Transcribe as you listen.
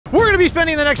We're gonna be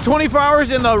spending the next 24 hours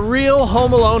in the real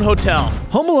Home Alone hotel.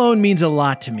 Home Alone means a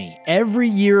lot to me. Every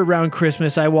year around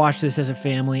Christmas, I watch this as a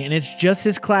family, and it's just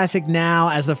as classic now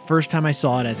as the first time I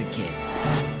saw it as a kid.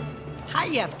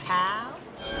 Hiya, pal.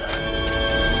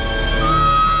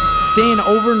 Staying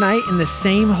overnight in the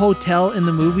same hotel in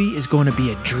the movie is going to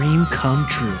be a dream come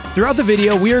true. Throughout the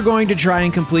video, we are going to try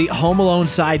and complete Home Alone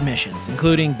side missions,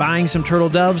 including buying some turtle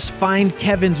doves, find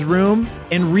Kevin's room,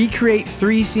 and recreate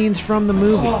 3 scenes from the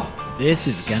movie. This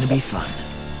is gonna be fun.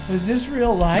 Is this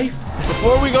real life?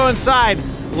 Before we go inside,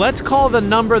 let's call the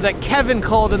number that Kevin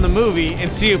called in the movie and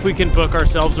see if we can book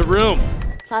ourselves a room.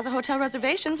 Plaza Hotel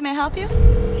Reservations, may I help you?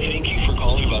 Thank you for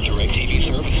calling about DirecTV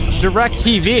services.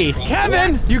 DirecTV?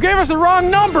 Kevin, you gave us the wrong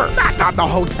number. That's not the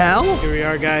hotel. Here we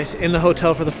are, guys, in the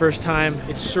hotel for the first time.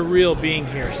 It's surreal being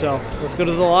here. So let's go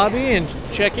to the lobby and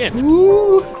check in.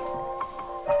 Woo.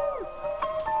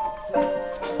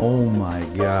 Oh my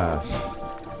gosh.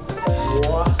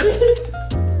 What?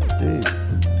 Dude,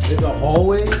 there's a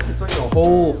hallway. It's like a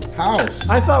whole house.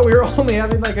 I thought we were only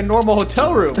having like a normal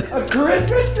hotel room. A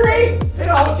Christmas tree in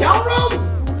a hotel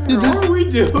room? Dude, what are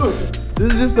we doing?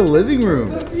 This is just the living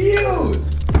room. The views!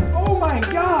 Oh my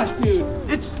gosh, dude.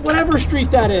 It's whatever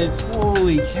street that is.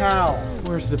 Holy cow.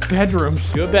 Where's the bedrooms?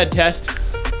 Do a bed test.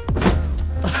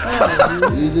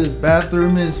 Dude, this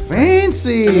bathroom is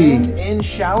fancy. In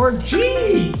shower?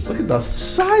 Jeez! Look at the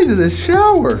size of this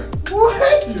shower.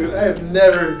 What? Dude, I have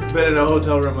never been in a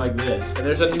hotel room like this. And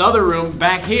there's another room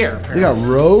back here. They got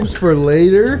robes for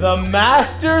later. The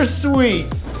master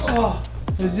suite. Oh,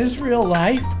 is this real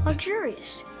life?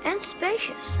 Luxurious and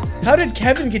spacious. How did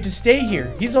Kevin get to stay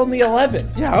here? He's only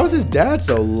 11. Yeah, how is his dad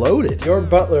so loaded? Your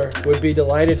butler would be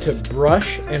delighted to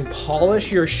brush and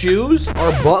polish your shoes.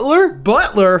 Our butler?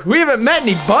 Butler? We haven't met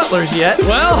any butlers yet.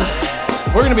 Well,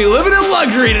 we're gonna be living in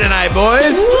luxury tonight,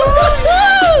 boys.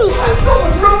 Woo-hoo!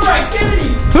 Room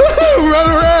activities. Run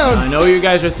around. I know you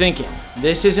guys are thinking,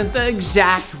 this isn't the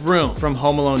exact room from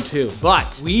Home Alone 2, but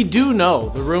we do know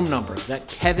the room number that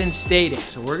Kevin stayed in.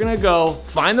 So we're gonna go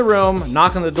find the room,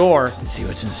 knock on the door, and see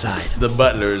what's inside. The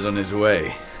butler is on his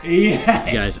way.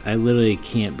 Yeah. Guys, I literally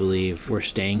can't believe we're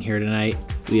staying here tonight.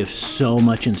 We have so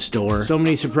much in store. So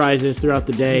many surprises throughout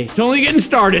the day. It's only getting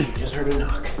started. Just heard a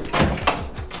knock.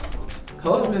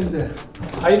 Hello, Mr.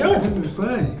 How you doing? I'm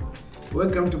fine.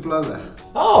 Welcome to Plaza.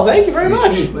 Oh, thank you very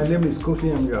much. My name is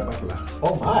Kofi, I'm your butler.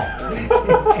 Oh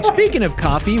my. Speaking of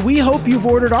coffee, we hope you've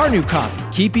ordered our new coffee,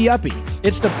 Keepy Uppy.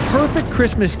 It's the perfect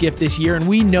Christmas gift this year, and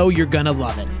we know you're gonna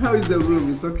love it. How is the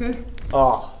room? It's okay?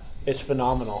 Oh, it's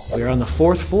phenomenal. We're on the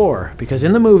 4th floor because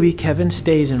in the movie, Kevin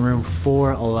stays in room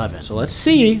 411. So let's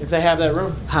see if they have that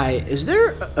room. Hi, is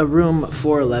there a room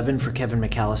 411 for Kevin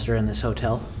McAllister in this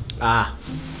hotel? Ah,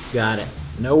 got it.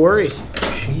 No worries.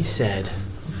 She said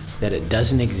that it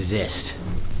doesn't exist.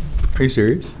 Are you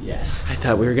serious? Yes. I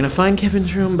thought we were gonna find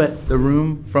Kevin's room, but The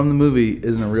room from the movie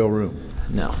isn't a real room.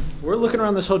 no. We're looking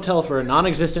around this hotel for a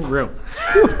non-existent room.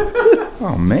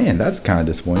 Oh man, that's kind of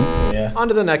disappointing. Yeah. On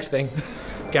to the next thing.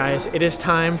 Guys, it is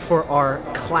time for our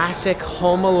classic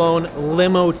Home Alone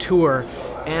limo tour.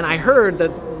 And I heard that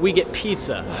we get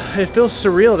pizza. It feels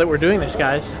surreal that we're doing this,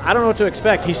 guys. I don't know what to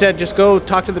expect. He said just go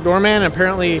talk to the doorman, and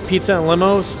apparently pizza and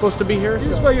limo is supposed to be here.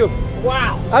 This is for you.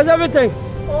 Wow. How's everything?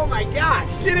 Oh my gosh.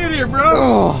 Get in here,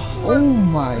 bro. Oh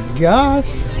my gosh.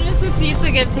 As soon as the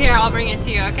pizza gets here, I'll bring it to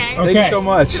you, okay? Thank you so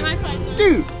much. My pleasure.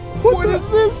 Dude, what is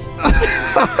this?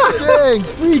 Dang,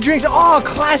 free drinks. Oh,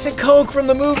 classic Coke from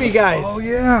the movie, guys. Oh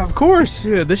yeah, of course.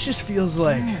 Dude, this just feels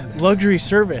like luxury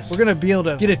service. We're gonna be able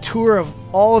to get a tour of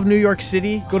all of New York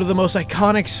City, go to the most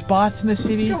iconic spots in the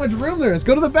city. How much room there is?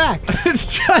 Go to the back. It's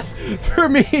just for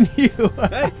me and you.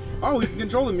 Hey. Oh, we can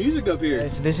control the music up here.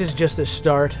 Guys, this is just the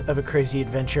start of a crazy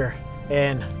adventure,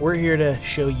 and we're here to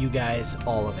show you guys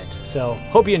all of it. So,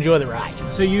 hope you enjoy the ride.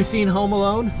 So you seen Home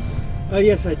Alone?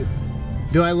 Yes, I do.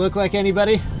 Do I look like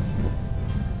anybody?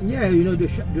 Yeah, you know, the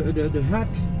hat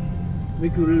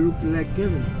make you look like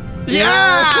Kevin.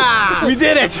 Yeah! We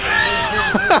did it!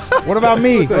 What about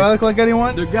me? Do I look like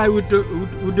anyone? The guy with the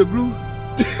glue.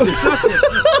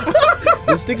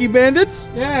 The sticky bandits?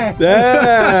 Yeah.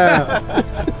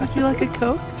 Yeah. Would you like a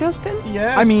Coke, Justin?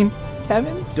 Yeah. I mean,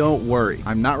 Kevin? don't worry.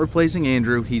 I'm not replacing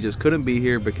Andrew. He just couldn't be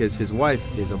here because his wife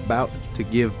is about to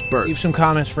give birth. Leave some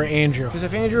comments for Andrew. Because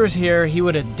if Andrew was here, he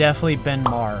would have definitely been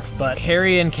Marv. But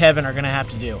Harry and Kevin are gonna have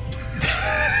to do.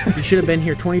 He should have been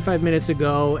here 25 minutes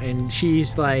ago, and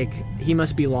she's like, he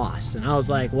must be lost. And I was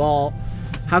like, well,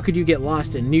 how could you get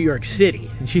lost in New York City?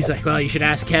 And she's like, well, you should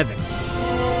ask Kevin.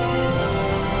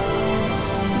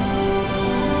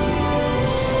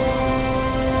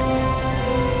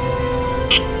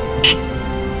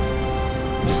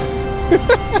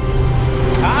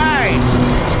 Hi.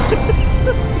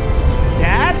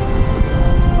 Dad?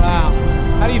 Wow.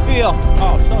 How do you feel?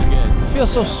 Oh, so good. I feel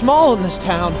so small in this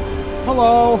town.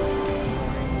 Hello.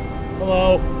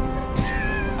 Hello.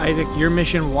 Isaac, your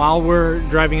mission while we're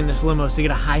driving in this limo is to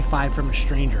get a high five from a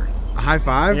stranger. A high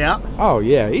five? Yeah. Oh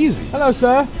yeah, easy. Hello,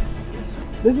 sir.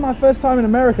 This is my first time in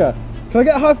America. Can I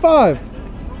get a high five?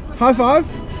 High five?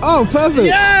 Oh, perfect.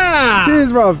 Yeah!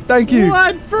 Cheers, Rob. Thank you.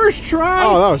 What? First try?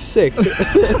 Oh, that was sick.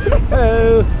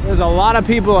 Hello. There's a lot of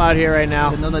people out here right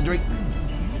now. Another drink.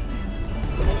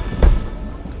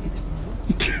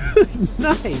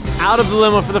 Nice. Out of the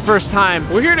limo for the first time.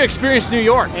 We're here to experience New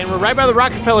York, and we're right by the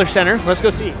Rockefeller Center. Let's go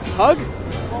see. Hug?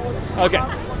 Okay.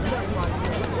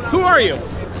 Who are you?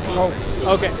 Oh.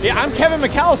 Okay. Yeah, I'm Kevin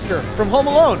McAllister from Home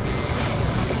Alone.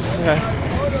 Okay.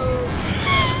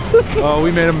 Oh,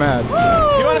 we made him mad.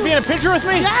 You want to be in a picture with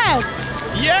me?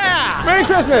 Yes! Yeah! Merry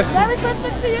Christmas! Merry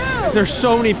Christmas to you! There's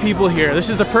so many people here. This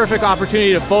is the perfect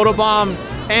opportunity to photobomb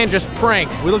and just prank.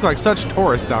 We look like such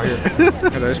tourists out here. I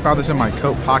just found this in my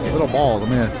coat pocket. Little balls. I'm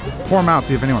gonna pour them out,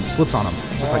 see if anyone slips on them.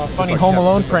 Just like Funny just Home like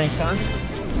Alone that. prank, son.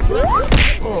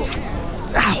 Oh.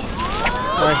 Ow.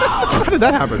 How did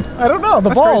that happen? I don't know. The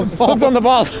That's balls. crazy. Slipped on the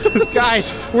balls.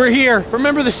 Guys, we're here.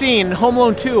 Remember the scene in Home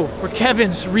Alone 2 where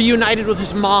Kevin's reunited with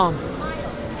his mom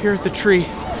here at the tree.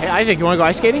 Hey, Isaac, you want to go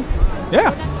ice skating?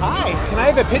 Yeah. Hi. Can I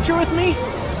have a picture with me?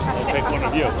 I'll take one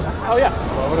of you. Oh, yeah.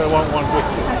 Why would I want one with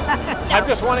you? I'm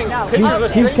just wanting pictures of the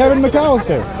He's Kevin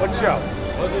McAllister. What show?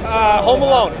 Home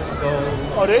Alone.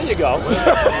 Oh, there you go.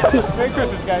 Merry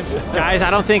Christmas, guys. Guys, I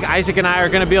don't think Isaac and I are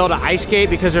going to be able to ice skate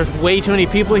because there's way too many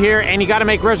people here, and you got to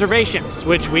make reservations,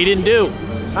 which we didn't do.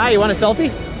 Hi, you want a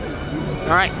selfie?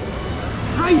 All right.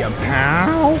 Hiya,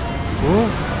 pal.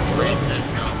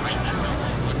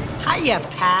 Hiya,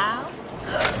 pal.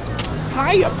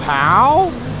 Hiya,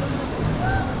 pal.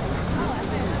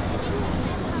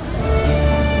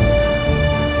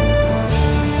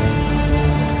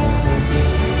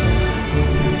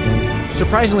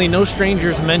 Surprisingly, no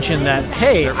strangers mentioned that,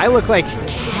 hey, I look like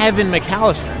Kevin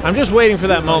McAllister. I'm just waiting for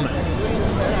that moment.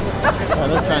 Oh,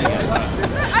 they're trying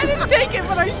to I didn't take it,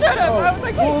 but I should have. I was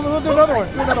like, We'll do another one.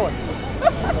 Do another one.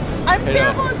 I'm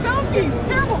terrible at selfies.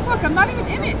 Terrible. Look, I'm not even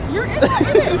in it. You're in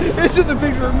it. It's just a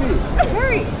picture of me.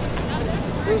 Harry,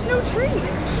 there's no tree.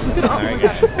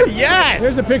 Yeah!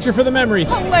 Here's a picture for the memories.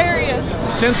 Hilarious.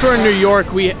 Since we're in New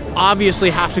York, we obviously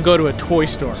have to go to a toy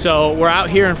store. So we're out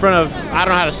here in front of, I don't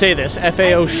know how to say this,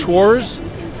 FAO Schwarz.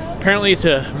 Apparently it's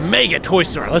a mega toy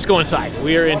store. Let's go inside.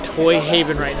 We are in Toy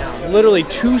Haven right now. Literally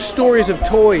 2 stories of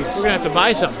toys. We're gonna have to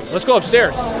buy some. Let's go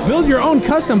upstairs. Build your own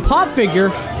custom pop figure.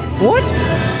 What?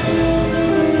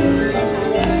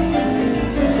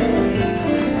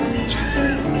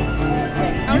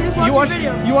 I was just watching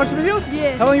video. You watch the videos?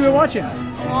 Yeah. How long you been watching?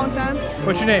 A long time.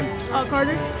 What's your name?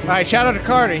 Carter. All right, shout out to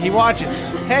Carter. He watches.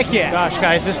 Heck yeah. Gosh,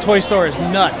 guys, this toy store is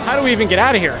nuts. How do we even get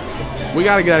out of here? We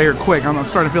gotta get out of here quick. I'm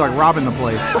starting to feel like robbing the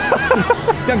place.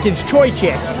 Duncan's Toy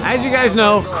Kit. As you guys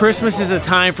know, Christmas is a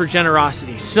time for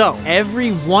generosity. So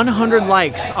every 100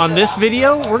 likes on this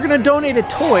video, we're gonna donate a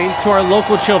toy to our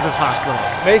local children's hospital.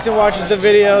 Mason watches the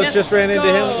videos, Yes, just ran into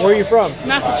him. go. Where are you from?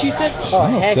 Massachusetts. Oh,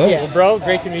 heck sick. yeah. Well, bro,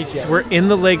 great to meet you. We're in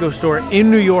the Lego store in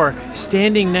New York,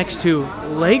 standing next to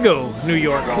Lego New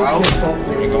York.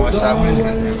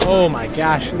 Oh my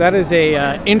gosh, that is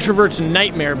a introvert's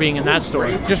nightmare being in that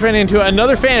store. Just ran into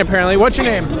another fan apparently. What's your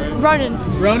name?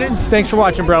 Ronan. Ronan? Thanks for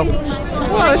watching, bro.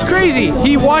 Wow, that's crazy.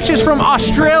 He watches from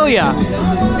Australia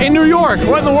in New York.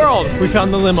 What in the world? We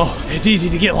found the limo. It's easy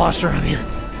to get lost around here.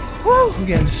 Woo, I'm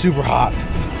getting super hot.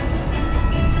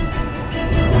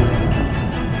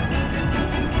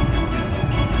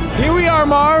 Here we are,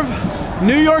 Marv.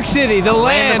 New York City, the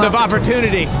land of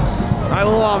opportunity. I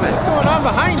love it. What's going on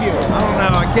behind you? I don't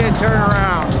know, I can't turn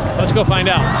around. Let's go find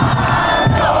out.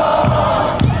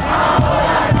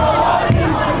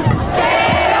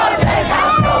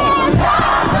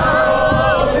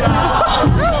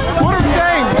 What are we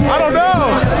saying? I don't know.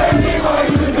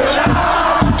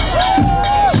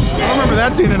 I don't remember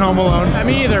that scene in Home Alone.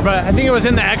 Me either, but I think it was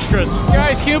in the extras.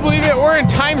 Guys, can you believe it? We're in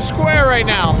Times Square right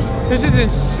now. This is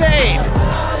insane.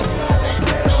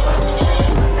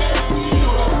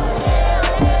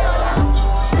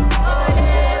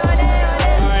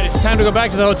 All right, it's time to go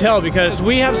back to the hotel because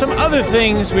we have some other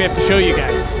things we have to show you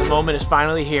guys. The moment is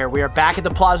finally here. We are back at the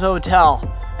Plaza Hotel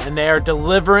and they are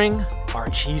delivering our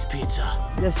cheese pizza.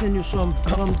 Let's send you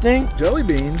something. Jelly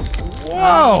beans.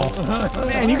 Whoa!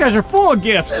 Man, you guys are full of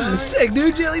gifts. This is sick,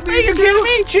 dude. Jelly beans. Are you kidding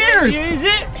me? Cheers! Use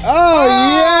it? Oh,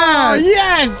 yes.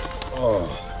 Yes!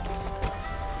 Oh.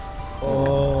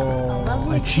 Oh.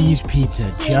 I cheese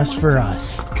pizza just for us.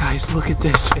 Guys, look at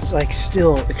this. It's like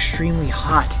still extremely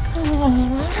hot.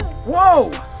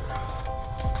 Whoa!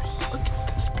 Look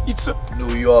at this pizza.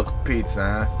 New York pizza,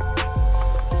 huh?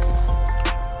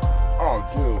 Oh,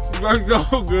 dude. That's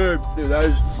so good. Dude,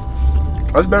 that's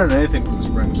better than anything from the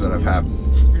Springs that I've had.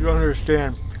 You don't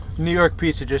understand. New York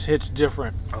pizza just hits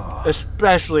different,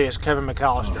 especially as Kevin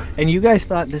McAllister. And you guys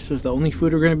thought this was the only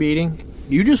food we're gonna be eating?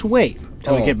 You just wait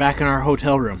till we get back in our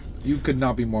hotel room. You could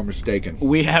not be more mistaken.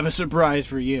 We have a surprise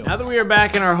for you. Now that we are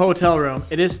back in our hotel room,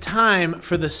 it is time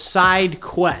for the side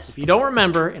quest. If you don't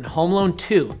remember, in Home Alone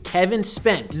 2, Kevin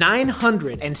spent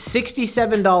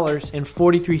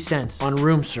 $967.43 on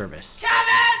room service.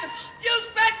 Kevin! You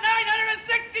spent $967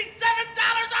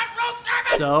 on room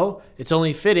service! So, it's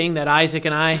only fitting that Isaac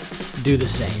and I do the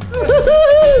same.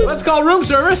 Let's call room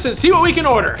service and see what we can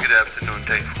order. Good afternoon,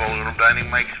 thank you for calling room dining.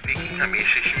 Mike speaking. I'm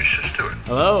Mr. Stewart.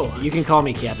 Hello, you can call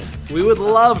me Kevin. We would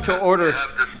love to order. We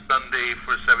have this Sunday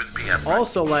for 7 p.m.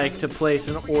 Also like to place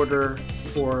an order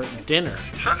for dinner.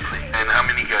 Certainly. And how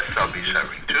many guests I'll be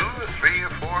serving? 2 or 3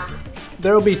 or 4?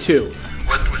 There will be 2.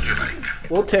 What would you like?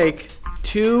 We'll take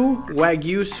 2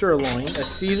 Wagyu sirloin, a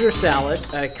Caesar salad,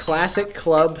 a classic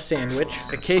club sandwich,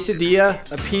 a quesadilla,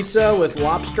 a pizza with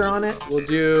lobster on it. We'll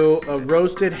do a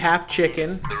roasted half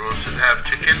chicken. The roasted half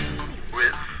chicken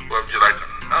with, what would you like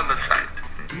on the side?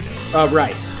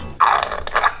 Rice.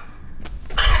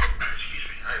 Excuse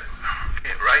me.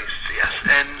 Okay, rice, yes.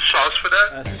 And sauce for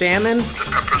that? Salmon. The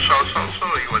pepper sauce also,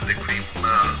 or you want the cream?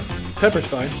 Pepper's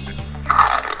fine.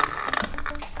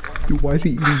 Dude, why is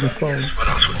he eating the phone? Yes, what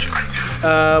else would you like?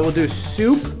 We'll do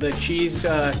soup, the cheese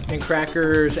and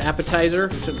crackers appetizer,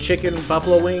 some chicken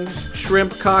buffalo wings,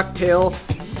 shrimp cocktail.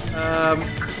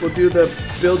 We'll do the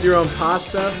build your own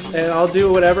pasta, and I'll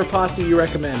do whatever pasta you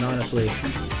recommend, honestly.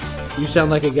 You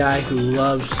sound like a guy who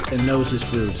loves and knows his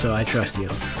food, so I trust you.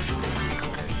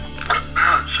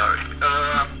 Sorry.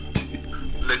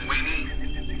 Linguine?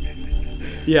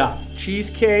 Yeah.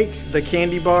 Cheesecake, the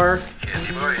candy bar,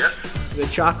 Candy bar, yes. the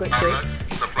chocolate cake.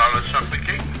 The flour chocolate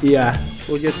cake? Yeah.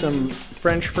 We'll get some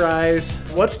French fries.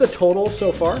 What's the total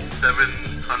so far?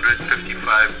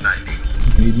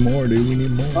 $755.90. We need more, dude. We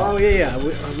need more. Oh, yeah.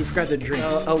 We forgot the drink.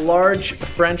 A large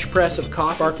French press of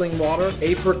coffee, sparkling water,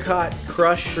 apricot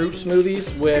crushed fruit smoothies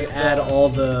would add all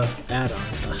the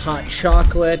add-ons. Hot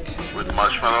chocolate. With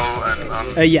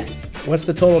marshmallow and Yes. What's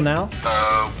the total now?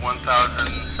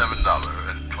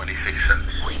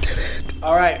 $1,007.26. We did it.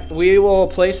 All right. We will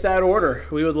place that order.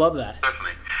 We would love that.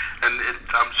 Certainly. And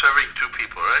I'm serving 2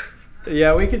 people, right?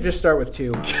 Yeah, we could just start with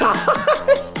 2.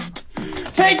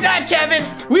 Take that, Kevin!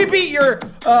 We beat your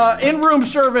in-room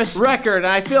service record,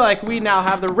 and I feel like we now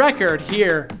have the record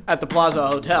here at the Plaza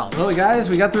Hotel. Well, guys,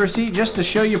 we got the receipt just to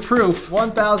show you proof.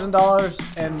 $1,000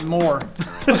 and more.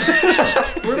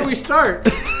 Where do we start?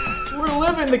 We're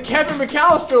living the Kevin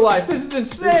McAllister life. This is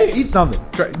insane. Eat something.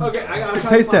 Try. Okay, I got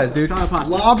Taste test, dude.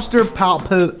 Lobster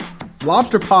pasta.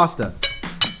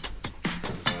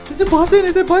 Is it bussin'?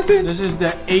 Is it bussin'? This is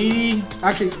the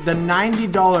the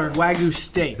 $90 Wagyu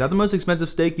steak. Is that the most expensive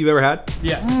steak you've ever had?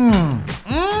 Yeah.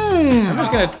 I'm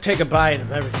just gonna take a bite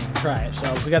of everything and try it.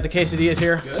 So we got the quesadillas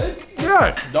here. Good?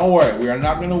 Good. Don't worry, we are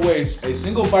not going to waste a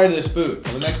single bite of this food.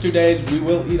 For the next 2 days, we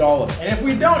will eat all of it. And if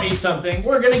we don't eat something,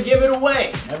 we're gonna give it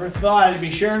away. Never thought I'd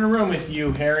be sharing a room with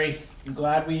you, Harry. I'm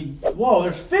glad we... Whoa,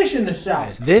 there's fish in the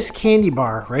side. This candy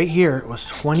bar right here was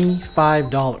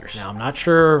 $25. Now, I'm not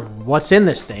sure what's in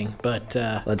this thing, but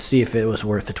let's see if it was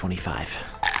worth the $25.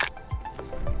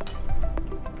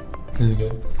 Is it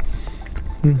good?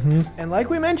 And like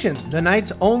we mentioned, the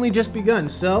night's only just begun,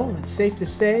 so it's safe to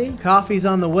say coffee's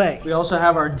on the way. We also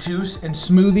have our juice and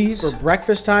smoothies for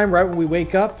breakfast time right when we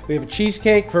wake up. We have a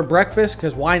cheesecake for breakfast,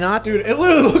 because why not? Dude, it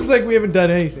literally looks like we haven't done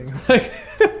anything.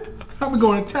 I'm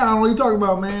going to town. What are you talking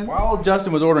about, man? While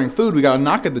Justin was ordering food, we got a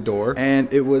knock at the door, and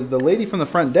it was the lady from the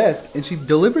front desk, and she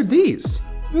delivered these.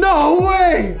 No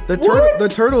way! The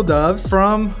turtle doves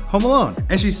from Home Alone.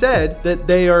 And she said that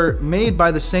they are made by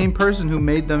the same person who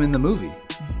made them in the movie.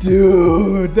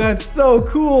 Dude, that's so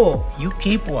cool. You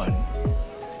keep one,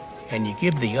 and you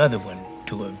give the other one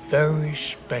to a very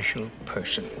special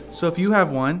person. So if you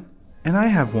have one, and I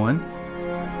have one,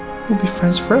 we'll be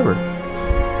friends forever.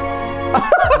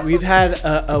 We've had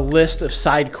a list of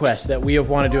side quests that we have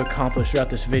wanted to accomplish throughout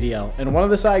this video. And one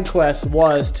of the side quests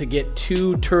was to get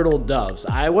 2 turtle doves.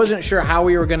 I wasn't sure how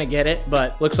we were gonna get it,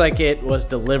 but looks like it was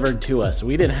delivered to us.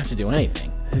 We didn't have to do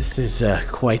anything. This is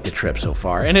quite the trip so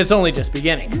far, and it's only just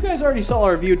beginning. You guys already saw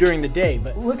our view during the day,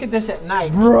 but look at this at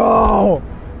night. Bro,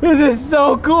 this is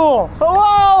so cool.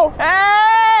 Hello,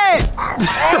 hey!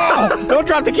 it! Don't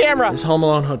drop the camera. This Home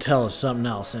Alone hotel is something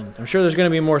else, and I'm sure there's gonna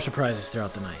be more surprises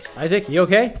throughout the night. Isaac, you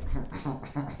okay?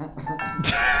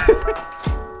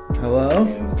 Hello?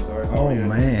 Oh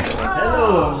man.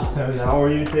 Hello. How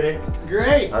are you today?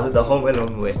 Great. How's the Home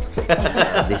Alone way?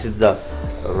 This is the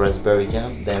raspberry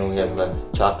jam. Then we have the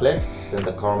chocolate. Then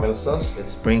the caramel sauce, the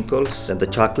sprinkles, and the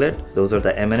chocolate. Those are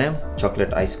the M&M.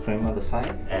 Chocolate ice cream on the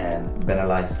side and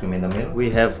vanilla ice cream in the middle. We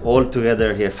have all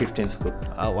together here 15 scoops.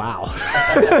 Oh wow.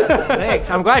 Thanks.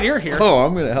 I'm glad you're here. Oh,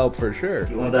 I'm gonna help for sure.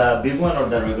 You want the big one or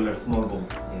the regular small bowl?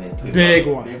 Big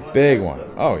one. Big one.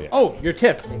 Oh yeah. Oh, your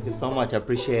tip. Thank you so much. I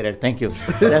appreciate it. Thank you.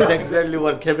 That's exactly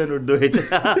what Kevin would do it.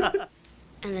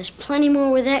 And there's plenty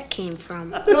more where that came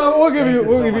from. No, we'll give you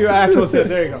an actual tip.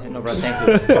 There you go. No problem.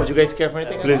 Thank you. Would you guys care for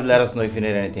anything? Please let us know if you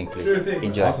need anything. Please. Sure thing.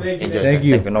 Enjoy. Awesome. Enjoy. Thank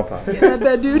you. Thank you. No problem. Get in that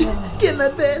bed, dude. Get in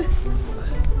that bed.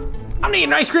 I'm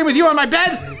eating ice cream with you on my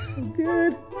bed. So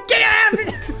good. Get out!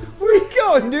 Where are you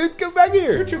going, dude? Come back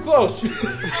here. You're too close.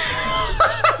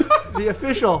 The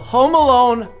official Home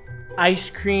Alone ice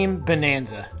cream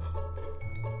bonanza.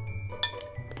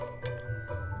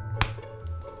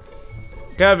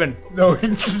 Kevin. No,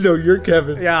 no, you're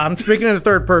Kevin. Yeah, I'm speaking in the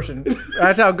third person.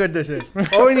 That's how good this is.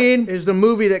 All we need is the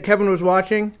movie that Kevin was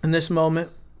watching, and this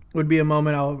moment would be a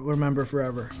moment I'll remember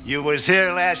forever. You was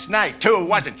here last night too,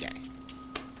 wasn't you?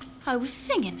 I was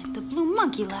singing at the Blue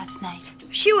Monkey last night.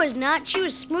 She was not. She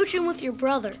was smooching with your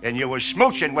brother. And you was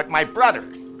smooching with my brother.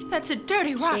 That's a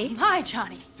dirty, rotten lie,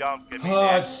 Johnny. Don't give me Oh,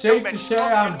 that. it's safe to say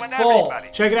I'm full.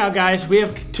 Check it out, guys. We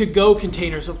have to-go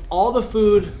containers of all the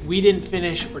food we didn't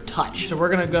finish or touch. So we're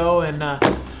gonna go and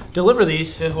deliver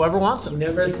these to whoever wants them.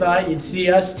 Never thought you'd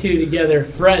see us two together,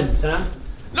 friends, huh?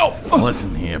 No!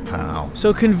 Listen here, pal.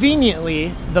 So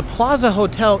conveniently, the Plaza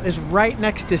Hotel is right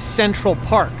next to Central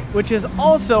Park, which is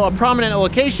also a prominent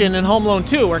location in Home Alone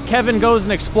 2, where Kevin goes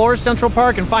and explores Central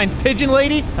Park and finds Pigeon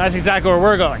Lady. That's exactly where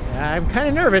we're going. I'm kind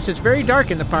of nervous. It's very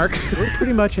dark in the park. We're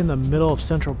pretty much in the middle of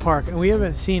Central Park, and we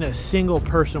haven't seen a single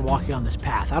person walking on this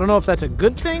path. I don't know if that's a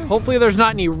good thing. Hopefully there's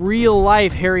not any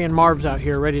real-life Harry and Marvs out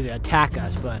here ready to attack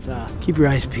us, but keep your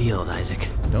eyes peeled, Isaac.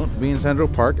 Don't be in Central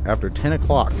Park after 10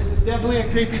 o'clock. It's definitely a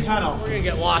creepy tunnel. We're gonna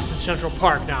get lost in Central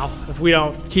Park now if we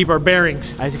don't keep our bearings.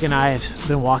 Isaac and I have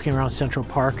been walking around Central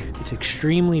Park. It's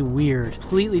extremely weird.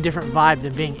 Completely different vibe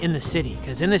than being in the city.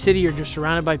 Because in the city, you're just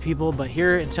surrounded by people, but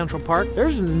here in Central Park,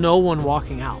 there's no one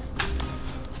walking out.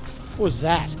 What was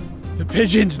that? The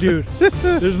pigeons, dude.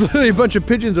 There's literally a bunch of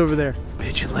pigeons over there.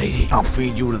 Pigeon lady. I'll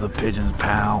feed you to the pigeons,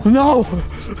 pal. No.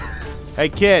 Hey,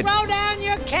 kid. Throw down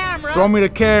your camera. Throw me the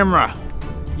camera.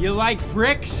 You like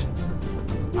bricks?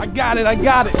 I got it. I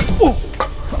got it. Oh.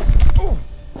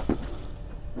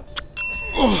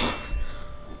 Oh.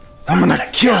 I'm gonna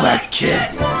kill that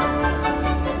kid.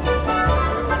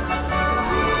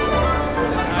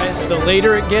 Guys, the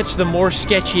later it gets, the more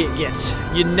sketchy it gets.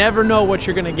 You never know what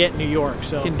you're gonna get in New York,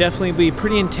 so it can definitely be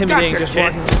pretty intimidating just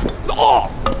walking. Oh!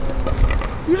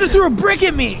 You just threw a brick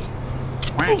at me!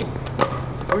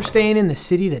 If we're staying in the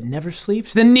city that never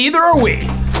sleeps, then neither are we.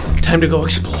 Time to go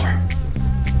explore.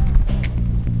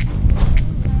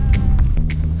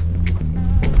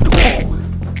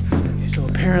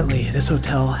 Apparently, this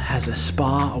hotel has a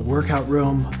spa, a workout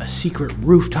room, a secret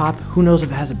rooftop. Who knows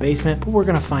if it has a basement, but we're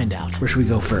gonna find out. Where should we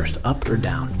go first, up or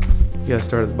down? You gotta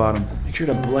start at the bottom. Make sure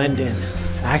to blend in.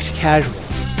 Act casual.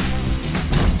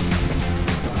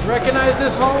 Recognize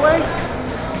this hallway?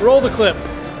 Roll the clip.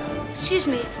 Excuse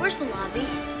me, where's the lobby?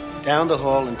 Down the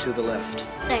hall and to the left.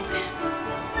 Thanks.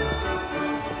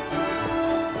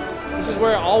 This is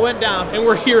where it all went down, and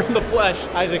we're here in the flesh.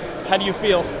 Isaac, how do you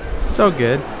feel? So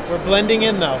good. We're blending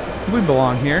in though. We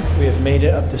belong here. We have made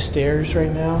it up the stairs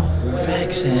right now. Roof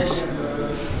access.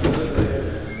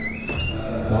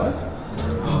 What?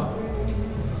 Oh.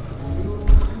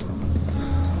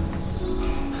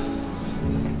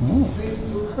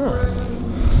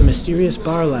 Huh. The mysterious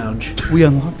bar lounge. We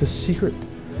unlocked a secret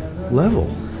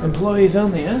level. Employees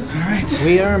only, huh? All right.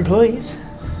 We are employees.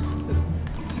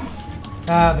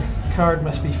 The card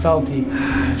must be faulty. I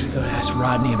have to go ask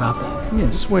Rodney about that. I'm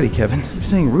getting sweaty, Kevin. You're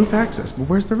saying roof access, but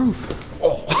where's the roof?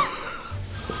 Oh.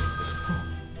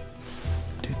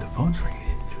 Dude, the phone's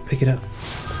ringing. Pick it up.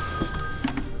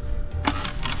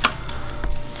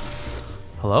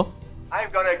 Hello? I'm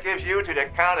gonna give you to the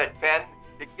count of 10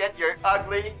 to get your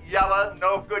ugly, yellow,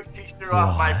 no good keister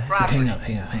off my property.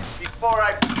 Hang on. Before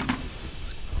I...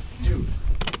 Dude.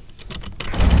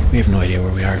 We have no idea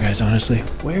where we are, guys, honestly.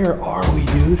 Where are we,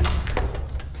 dude?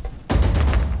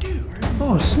 Dude,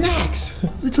 Oh, snacks.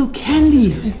 Little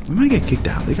candies. We might get kicked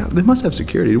out. They must have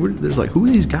security. There's like, who are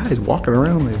these guys walking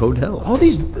around the hotel?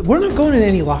 We're not going in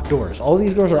any locked doors. All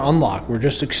these doors are unlocked. We're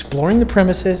just exploring the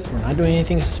premises. We're not doing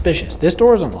anything suspicious. This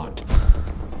door is unlocked.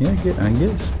 Yeah, I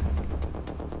guess.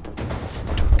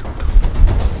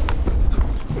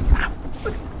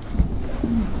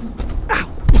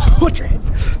 Ow! Watch your head.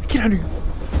 Get out of here.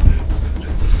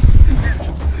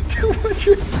 Dude, watch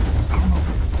your head.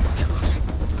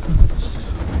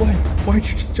 Why'd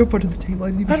you just jump under the table?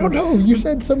 I don't know. You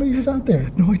said somebody was out there.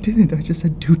 No, I didn't. I just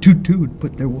said dude.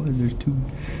 But there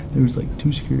was like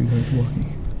two security guards walking.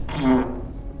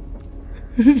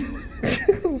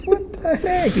 What the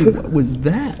heck? What was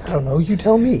that? I don't know. You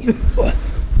tell me. We're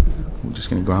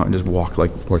just gonna go out and just walk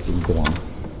like this belong.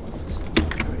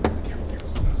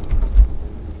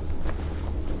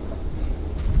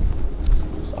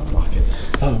 Unlock it.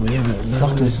 Oh, yeah, but it's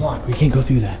locked. It's locked. We can't go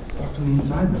through that. It's locked on the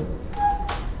inside though.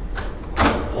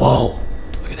 Whoa!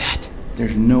 Look at that.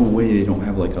 There's no way they don't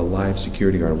have like a live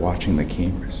security guard watching the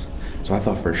cameras. So I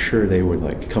thought for sure they were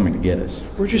like coming to get us.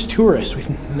 We're just tourists. We've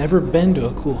never been to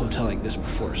a cool hotel like this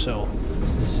before, so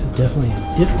this is definitely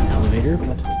a different elevator,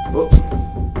 but... Oh.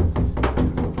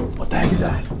 What the heck is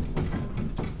that?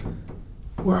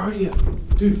 Where are you?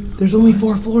 Dude, there's only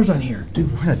 4 floors on here.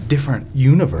 Dude, we're in a different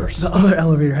universe. The other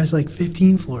elevator has like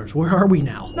 15 floors. Where are we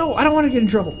now? No, I don't want to get in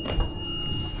trouble.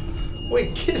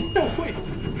 Wait, no, wait.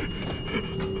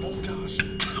 Oh gosh.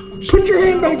 Put your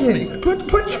hand back in.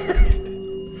 Put your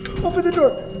hand. Open the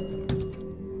door.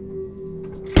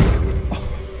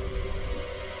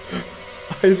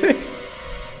 Isaac?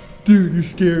 Dude, you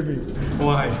scared me.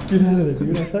 Why? Get out of there,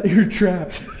 dude. I thought you were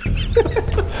trapped.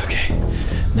 Okay,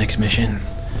 next mission.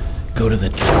 Go to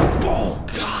the... Oh,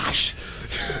 gosh.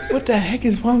 What the heck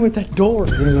is wrong with that door?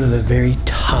 We're gonna go to the very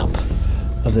top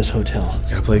of this hotel.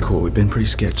 Gotta play cool. We've been pretty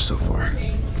sketched so far.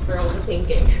 For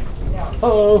overthinking.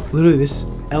 Uh-oh. Literally, this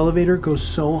elevator goes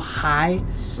so high,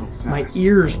 so fast. My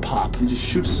ears pop. It just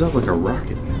shoots us up like a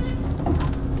rocket.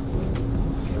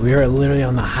 We are literally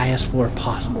on the highest floor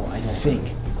possible, I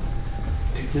think.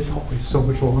 Dude, this hallway is so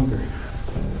much longer.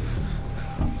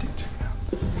 Dude, check it out.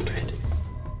 Good.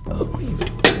 Oh my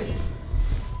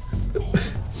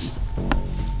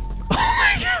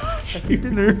gosh.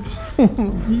 Dinner.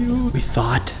 We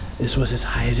thought this was as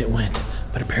high as it went,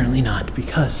 but apparently not,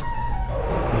 because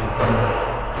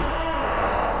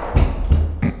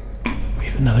we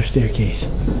have another staircase.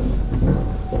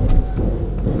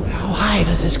 How high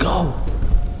does this go?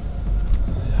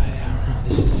 I don't know.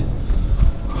 This is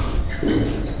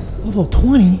level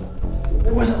 20.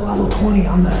 There wasn't level 20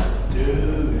 on the...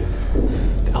 Dude.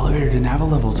 The elevator didn't have a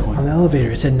level 20. On the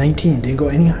elevator, it said 19. Didn't go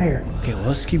any higher. Okay, well,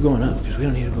 let's keep going up because we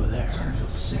don't need to go there. I'm starting to feel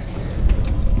sick.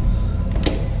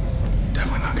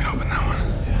 Definitely not gonna open that one.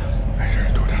 Yeah. Make sure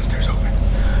the door downstairs open.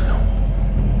 No.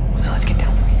 Well, then let's get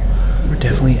down from here. We're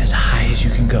definitely as high as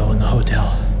you can go in the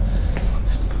hotel.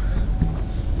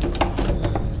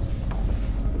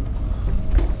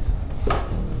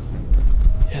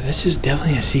 Yeah, this is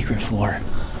definitely a secret floor.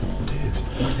 Dude,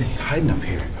 what are they hiding up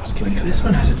here? I was kidding. This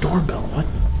one has a doorbell. What?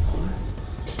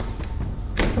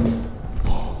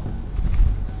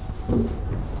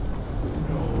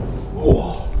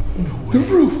 Whoa. No way. The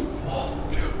roof.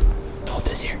 Dude. Hold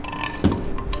this here.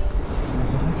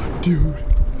 Dude.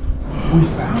 We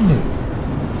found it.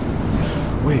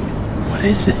 Wait. What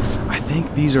is this? I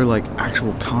think these are like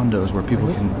actual condos where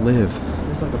people can live.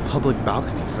 There's like a public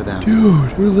balcony for them.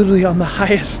 Dude, we're literally on the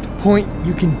highest point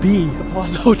you can be of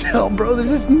Plaza Hotel, bro.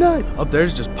 This is nuts. Up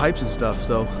there's just pipes and stuff,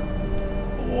 so.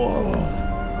 Whoa.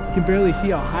 You can barely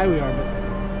see how high we are,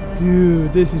 but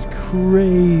dude, this is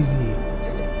crazy.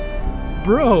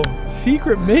 Bro,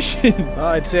 secret mission.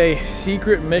 I'd say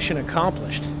secret mission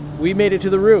accomplished. We made it to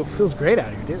the roof. Feels great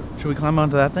out here, too. Should we climb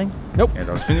onto that thing? Nope. And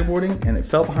I was fingerboarding and it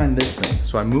fell behind this thing.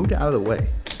 So I moved it out of the way.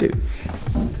 Dude,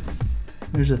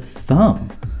 there's a thumb.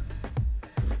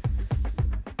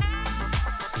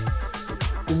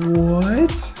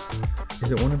 What?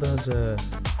 Is it one of those,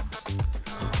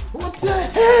 What the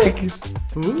heck?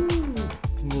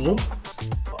 Ooh.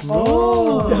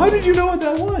 Oh, how did you know what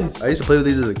that was? I used to play with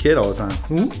these as a kid all the time.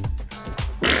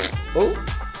 Oh.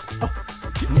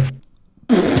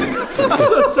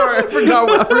 Sorry, I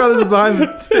forgot this was behind the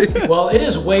thing. Well, it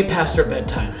is way past our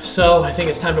bedtime, so I think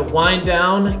it's time to wind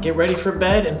down, get ready for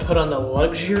bed, and put on the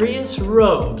luxurious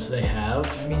robes they have.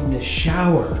 I mean, the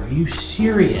shower. Are you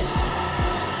serious?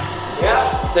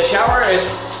 Yeah, the shower is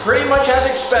pretty much as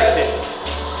expected.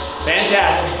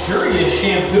 Fantastic. Luxurious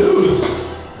shampoos.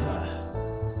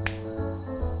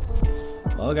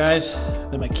 Well guys,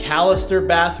 the McAllister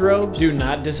bathrobes do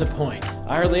not disappoint.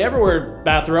 I hardly ever wear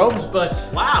bathrobes, but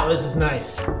wow, this is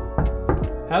nice.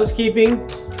 Housekeeping.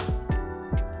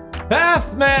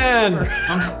 Pathman!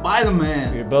 I'm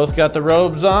Spider-Man. We both got the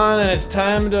robes on and it's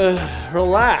time to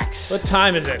relax. What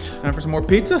time is it? Time for some more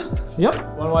pizza?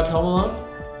 Yep. Wanna watch Home Alone?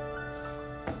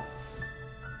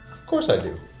 Of course I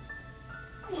do.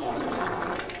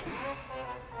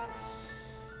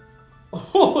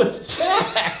 What was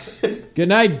that? Good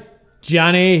night,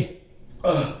 Johnny.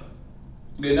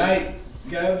 Good night,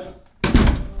 Kev.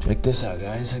 Check this out,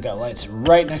 guys. I got lights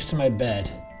right next to my bed,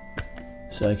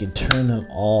 so I can turn them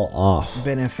all off.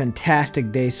 Been a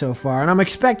fantastic day so far, and I'm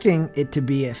expecting it to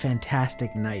be a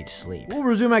fantastic night's sleep. We'll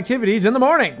resume activities in the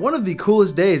morning. One of the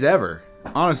coolest days ever,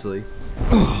 honestly.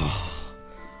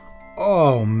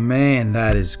 Oh man,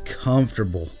 that is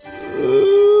comfortable.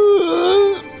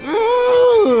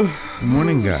 Good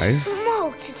morning, guys.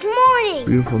 Smokes, it's morning.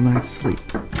 Beautiful night's sleep.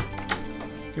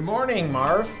 Good morning,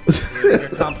 Marv. Here's your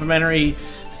complimentary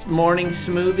morning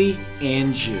smoothie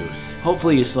and juice.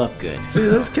 Hopefully you slept good. See,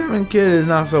 this Kevin kid is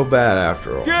not so bad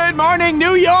after all. Good morning,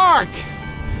 New York!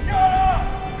 Shut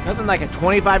up! Nothing like a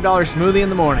 $25 smoothie in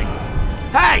the morning.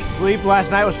 Hey! Sleep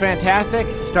last night was fantastic.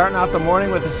 Starting off the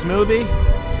morning with a smoothie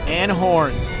and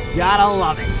horns. Gotta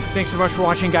love it. Thanks so much for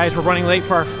watching, guys. We're running late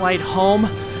for our flight home.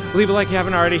 Leave a like if you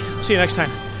haven't already. See you next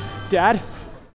time. Dad?